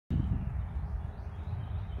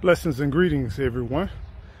Blessings and greetings, everyone.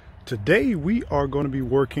 Today we are going to be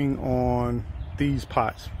working on these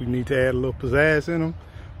pots. We need to add a little pizzazz in them.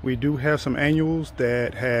 We do have some annuals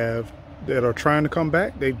that are trying to come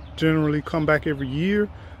back. They generally come back every year,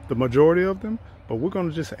 the majority of them, but we're going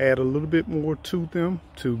to just add a little bit more to them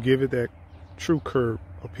to give it that true curb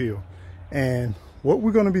appeal. And what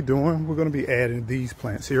we're going to be doing, we're going to be adding these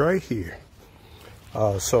plants here, right here.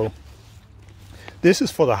 So this is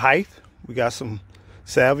for the height. We got some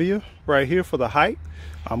salvia right here for the height.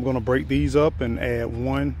 I'm going to break these up and add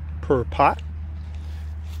one per pot.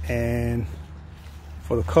 And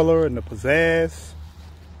for the color and the pizzazz,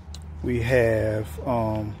 we have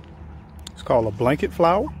it's called a blanket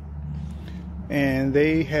flower, and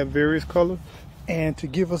they have various colors. And to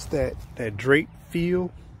give us that drape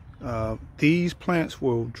feel, these plants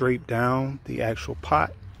will drape down the actual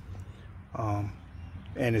pot, and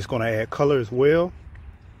it's going to add color as well.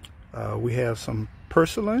 We have some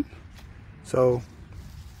porcelain, so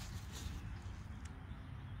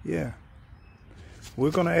yeah,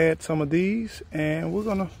 we're gonna add some of these and we're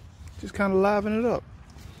gonna just kind of liven it up,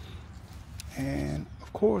 and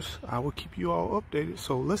of course I will keep you all updated.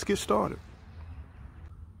 So let's get started.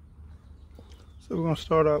 So we're gonna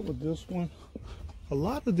start out with this one. A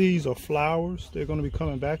lot of these are flowers. They're going to be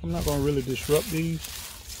coming back. I'm not going to really disrupt these.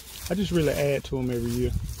 I just really add to them every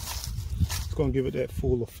year. It's going to give it that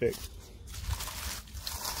full effect.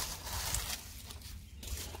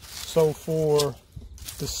 So for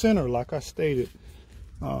the center, like I stated,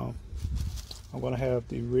 I'm going to have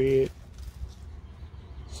the red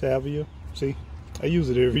salvia. See, I use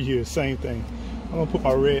it every year, same thing. I'm going to put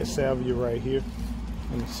my red salvia right here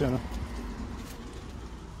in the center.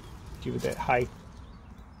 Give it that height.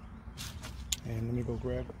 And let me go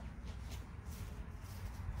grab it.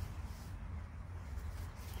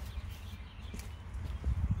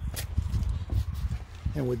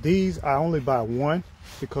 And with these, I only buy one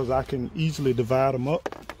because I can easily divide them up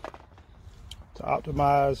to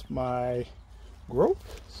optimize my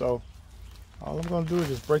growth. So all I'm going to do is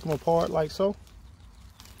just break them apart like so.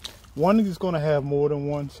 One is going to have more than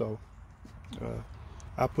one, so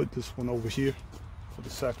I put this one over here for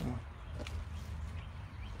the second one.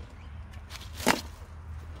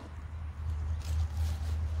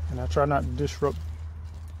 And I try not to disrupt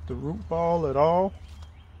the root ball at all,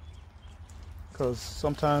 because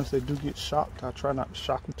sometimes they do get shocked. I try not to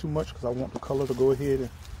shock them too much because I want the color to go ahead and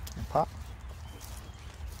pop.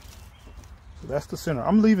 So that's the center.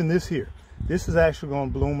 I'm leaving this here. This is actually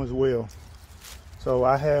going to bloom as well. So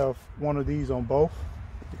I have one of these on both.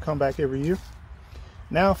 They come back every year.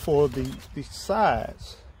 Now for the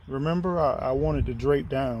sides. Remember, I wanted to drape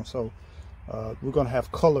down, so we're going to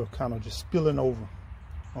have color kind of just spilling over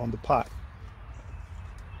on the pot.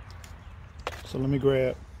 So let me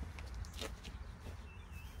grab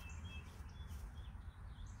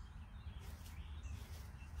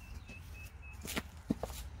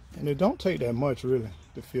and it don't take that much really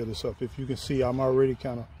to fill this up. If you can see, I'm already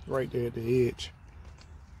kind of right there at the edge.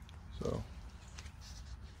 So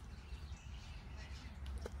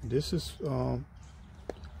this is I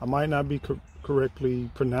might not be correctly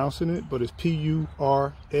pronouncing it, but it's P-U-R-S-L-A-N-E,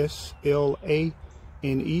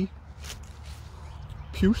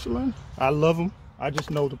 porcelain. I love them. I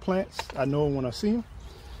just know the plants. I know them when I see them.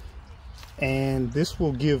 And this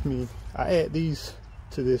will give me, I add these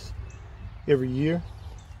to this every year.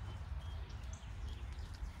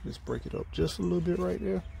 Let's break it up just a little bit right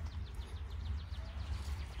there.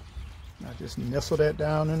 I just nestle that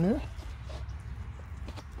down in there.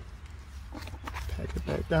 Pack it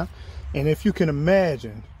back down. And if you can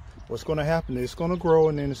imagine, what's going to happen is it's going to grow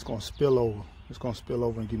and then it's going to spill over. It's going to spill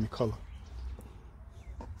over and give me color.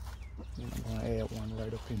 And I'm going to add one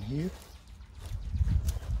right up in here.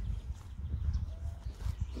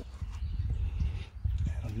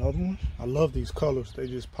 Add another one. I love these colors. They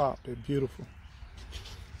just pop. They're beautiful.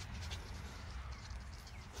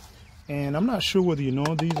 And I'm not sure whether you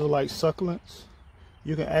know, these are like succulents.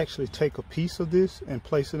 You can actually take a piece of this and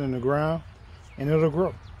place it in the ground and it'll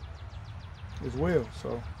grow as well.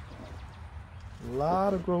 So a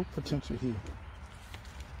lot of growth potential here.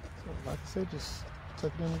 So like I said, just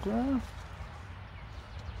tuck it in the ground,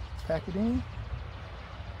 pack it in,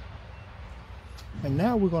 and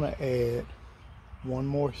now we're going to add one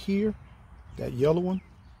more here, that yellow one.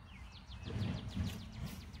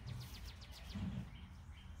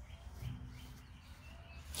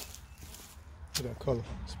 Look at that color,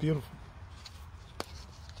 it's beautiful.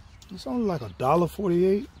 It's only like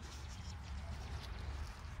 $1.48.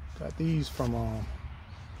 Got these from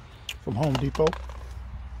Home Depot.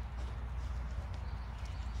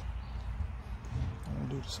 I'm gonna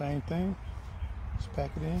do the same thing. Just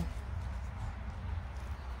pack it in.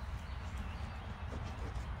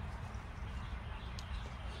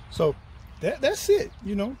 So that's it.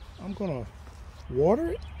 You know, I'm gonna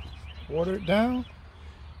water it down,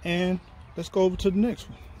 and let's go over to the next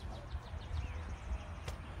one.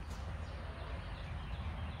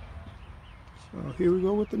 So here we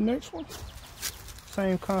go with the next one.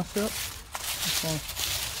 Same concept. Just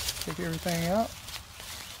gonna take everything out,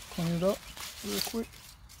 clean it up real quick.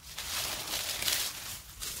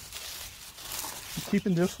 I'm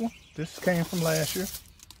keeping this one. This came from last year.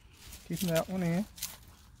 Keeping that one in.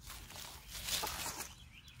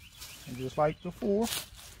 And just like before,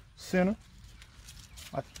 center.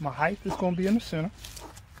 My height is going to be in the center.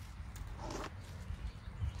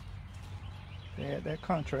 Add that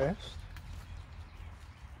contrast.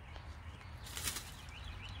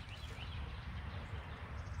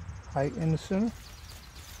 Height in the center.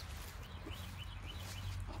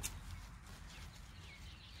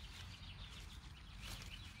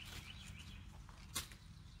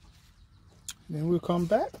 Then we'll come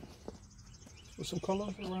back with some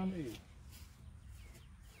colors around the edge.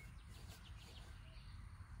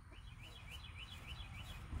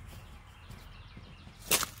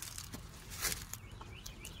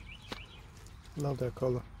 Love that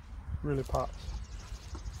color, really pops.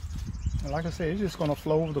 And like I said, it's just gonna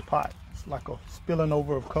flow over the pot. It's like a spilling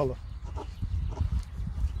over of color.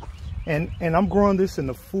 And I'm growing this in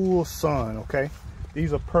the full sun, okay?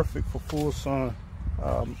 These are perfect for full sun.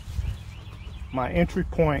 My entry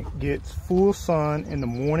point gets full sun in the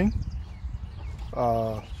morning,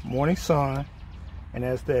 morning sun, and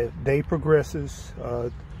as the day progresses,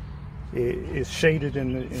 it's shaded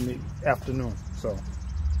in the afternoon. So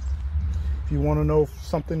if you want to know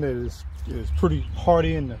something that is pretty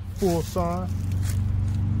hardy in the full sun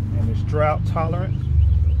and it's drought tolerant,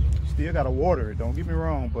 still gotta water it, don't get me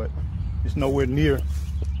wrong, but it's nowhere near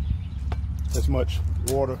as much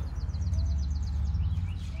water.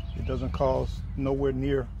 It doesn't cost nowhere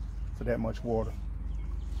near for that much water.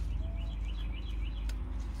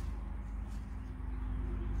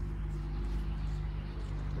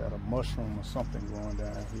 Got a mushroom or something going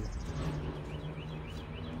down here.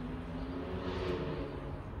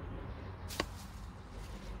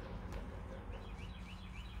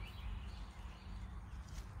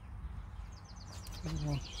 I'm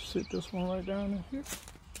going to sit this one right down in here.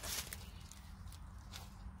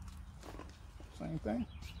 Same thing.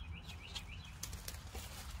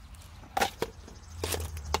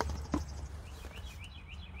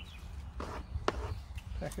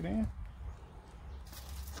 Pack it in.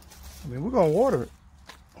 I mean, we're gonna water it,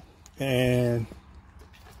 and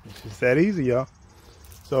it's just that easy, y'all.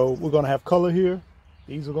 So we're gonna have color here.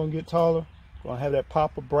 These are gonna get taller. We're gonna have that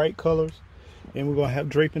pop of bright colors, and we're gonna have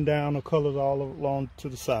draping down the colors all along to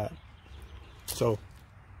the side. So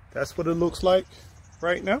that's what it looks like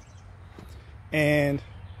right now. And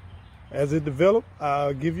as it develops,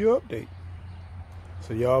 I'll give you an update.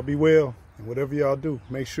 So y'all be well, and whatever y'all do,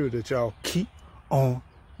 make sure that y'all keep on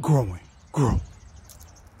growing. Grow.